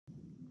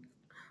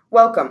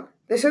Welcome.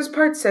 This is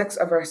part 6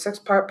 of our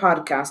 6-part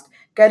podcast,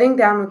 Getting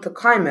Down with the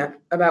Climate,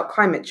 about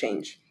climate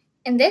change.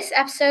 In this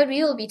episode,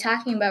 we will be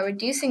talking about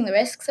reducing the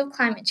risks of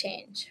climate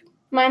change.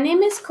 My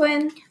name is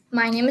Quinn.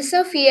 My name is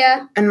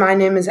Sophia. And my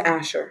name is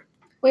Asher.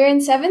 We're in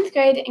 7th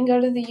grade and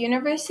go to the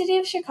University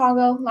of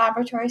Chicago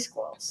Laboratory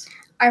Schools.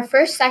 Our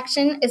first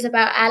section is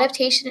about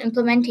adaptation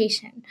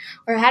implementation,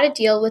 or how to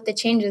deal with the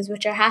changes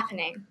which are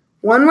happening.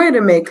 One way to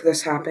make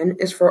this happen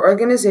is for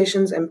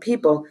organizations and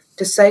people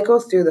to cycle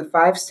through the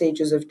 5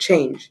 stages of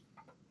change: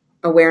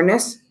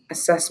 awareness,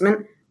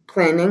 assessment,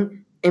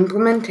 planning,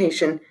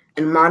 implementation,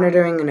 and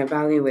monitoring and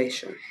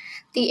evaluation.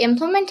 The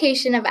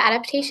implementation of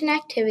adaptation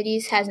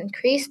activities has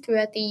increased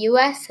throughout the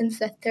U.S. since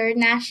the Third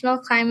National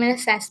Climate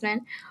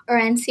Assessment,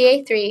 or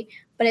NCA3,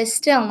 but is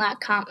still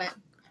not common.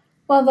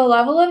 While the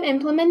level of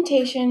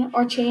implementation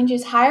or change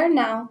is higher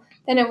now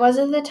than it was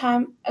at the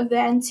time of the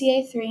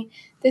NCA3,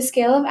 the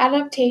scale of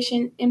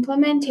adaptation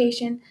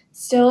implementation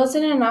still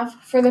isn't enough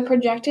for the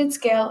projected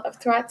scale of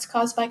threats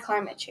caused by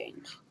climate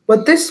change.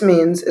 What this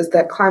means is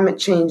that climate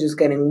change is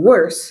getting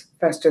worse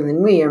faster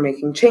than we are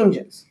making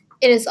changes.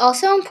 It is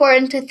also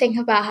important to think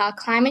about how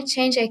climate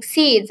change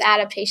exceeds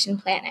adaptation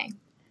planning.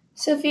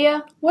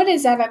 Sophia, what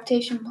is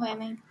adaptation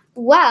planning?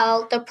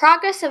 Well, the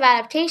progress of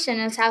adaptation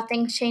is how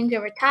things change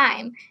over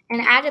time,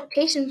 and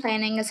adaptation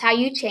planning is how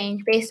you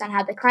change based on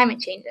how the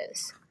climate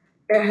changes.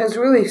 It has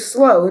really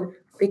slowed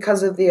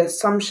because of the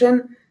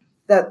assumption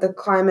that the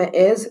climate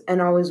is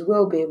and always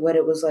will be what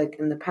it was like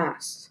in the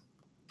past.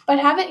 But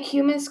haven't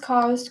humans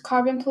caused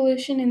carbon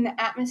pollution in the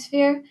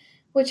atmosphere,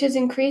 which has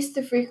increased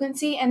the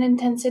frequency and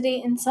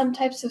intensity in some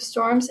types of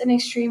storms and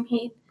extreme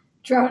heat,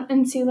 drought,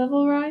 and sea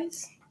level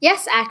rise?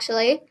 Yes,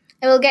 actually.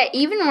 It will get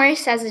even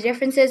worse as the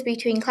differences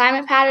between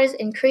climate patterns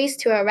increase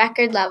to a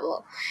record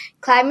level.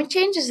 Climate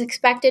change is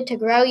expected to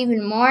grow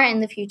even more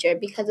in the future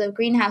because of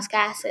greenhouse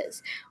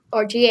gases,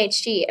 or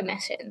GHG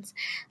emissions.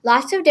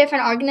 Lots of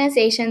different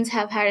organizations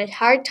have had a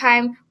hard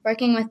time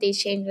working with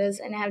these changes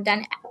and have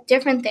done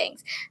different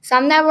things,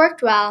 some that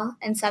worked well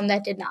and some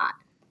that did not.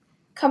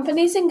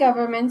 Companies and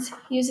governments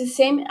use the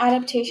same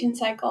adaptation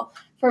cycle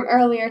from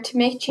earlier to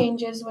make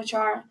changes, which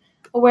are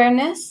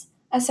awareness,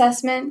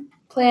 assessment,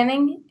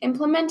 planning,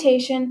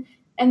 implementation,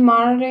 and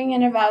monitoring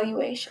and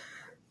evaluation.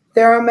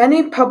 There are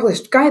many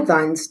published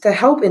guidelines to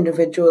help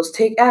individuals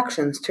take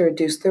actions to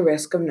reduce the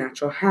risk of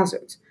natural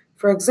hazards.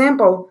 For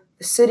example,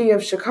 the City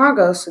of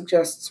Chicago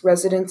suggests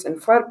residents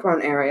in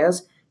flood-prone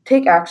areas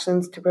take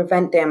actions to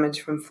prevent damage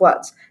from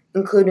floods,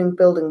 including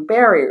building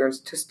barriers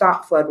to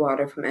stop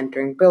floodwater from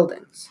entering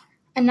buildings.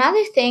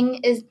 Another thing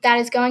is that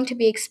it's going to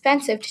be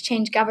expensive to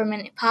change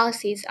government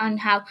policies on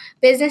how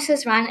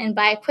businesses run and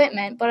buy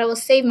equipment, but it will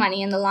save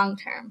money in the long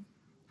term.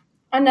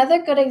 Another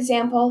good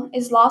example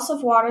is loss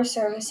of water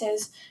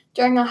services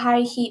during a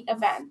high heat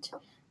event.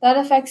 That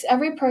affects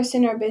every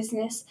person or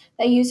business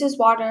that uses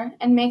water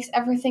and makes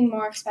everything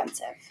more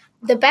expensive.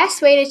 The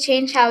best way to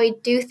change how we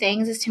do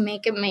things is to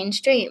make it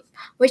mainstream,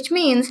 which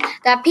means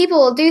that people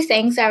will do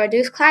things that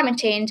reduce climate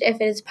change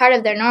if it is part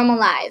of their normal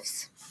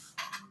lives.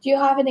 Do you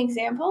have an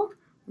example?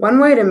 One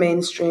way to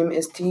mainstream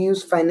is to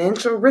use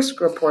financial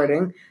risk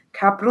reporting,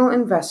 capital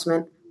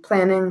investment,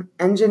 planning,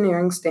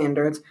 engineering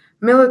standards,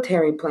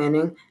 military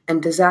planning,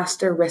 and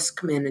disaster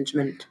risk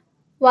management.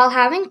 While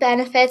having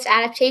benefits,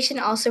 adaptation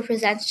also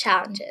presents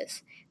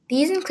challenges.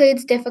 These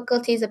include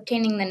difficulties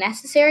obtaining the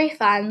necessary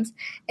funds,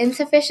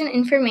 insufficient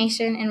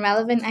information and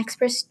relevant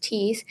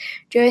expertise,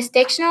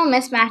 jurisdictional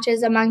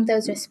mismatches among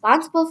those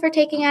responsible for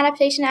taking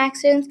adaptation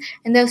actions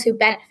and those who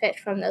benefit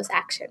from those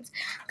actions,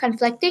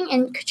 conflicting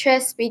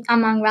interests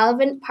among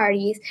relevant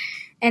parties,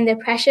 and the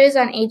pressures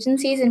on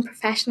agencies and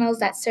professionals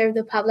that serve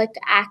the public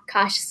to act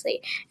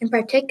cautiously, in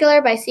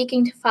particular by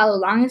seeking to follow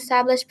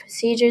long-established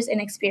procedures and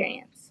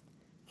experience.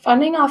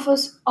 Funding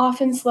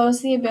often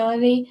slows the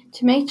ability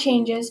to make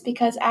changes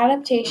because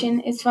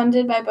adaptation is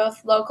funded by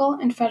both local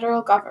and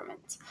federal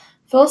governments.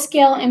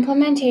 Full-scale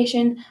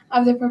implementation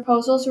of the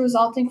proposals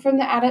resulting from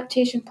the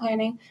adaptation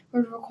planning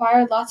would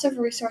require lots of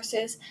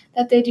resources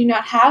that they do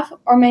not have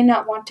or may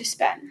not want to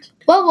spend.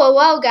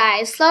 Whoa,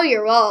 guys, slow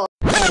your roll.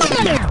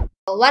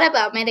 What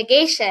about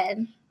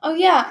mitigation? Oh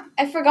yeah,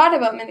 I forgot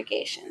about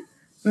mitigation.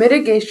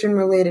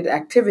 Mitigation-related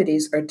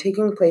activities are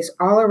taking place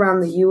all around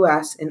the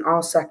U.S. in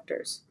all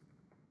sectors.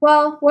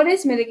 Well, what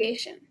is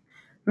mitigation?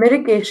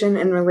 Mitigation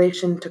in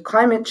relation to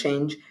climate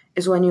change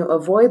is when you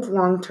avoid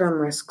long-term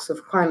risks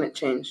of climate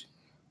change.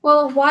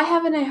 Well, why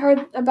haven't I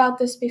heard about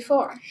this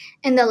before?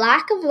 In the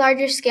lack of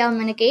larger-scale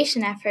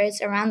mitigation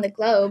efforts around the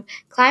globe,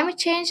 climate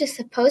change is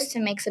supposed to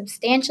make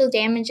substantial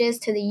damages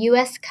to the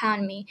U.S.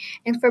 economy,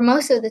 and for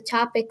most of the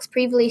topics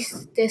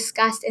previously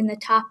discussed in the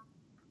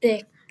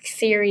topic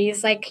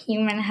series, like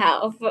human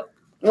health.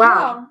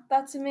 Wow,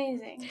 that's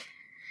amazing.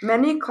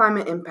 Many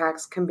climate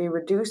impacts can be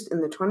reduced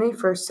in the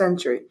 21st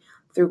century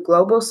through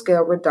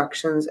global-scale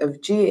reductions of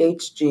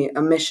GHG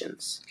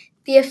emissions.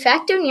 The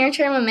effect of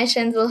near-term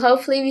emissions will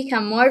hopefully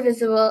become more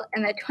visible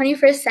in the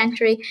 21st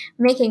century,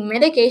 making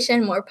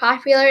mitigation more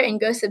popular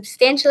and grow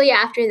substantially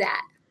after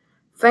that.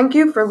 Thank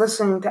you for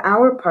listening to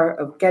our part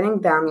of Getting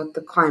Down with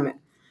the Climate.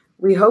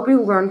 We hope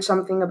you learned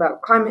something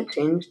about climate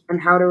change and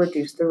how to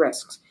reduce the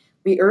risks.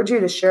 We urge you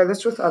to share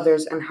this with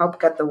others and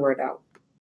help get the word out.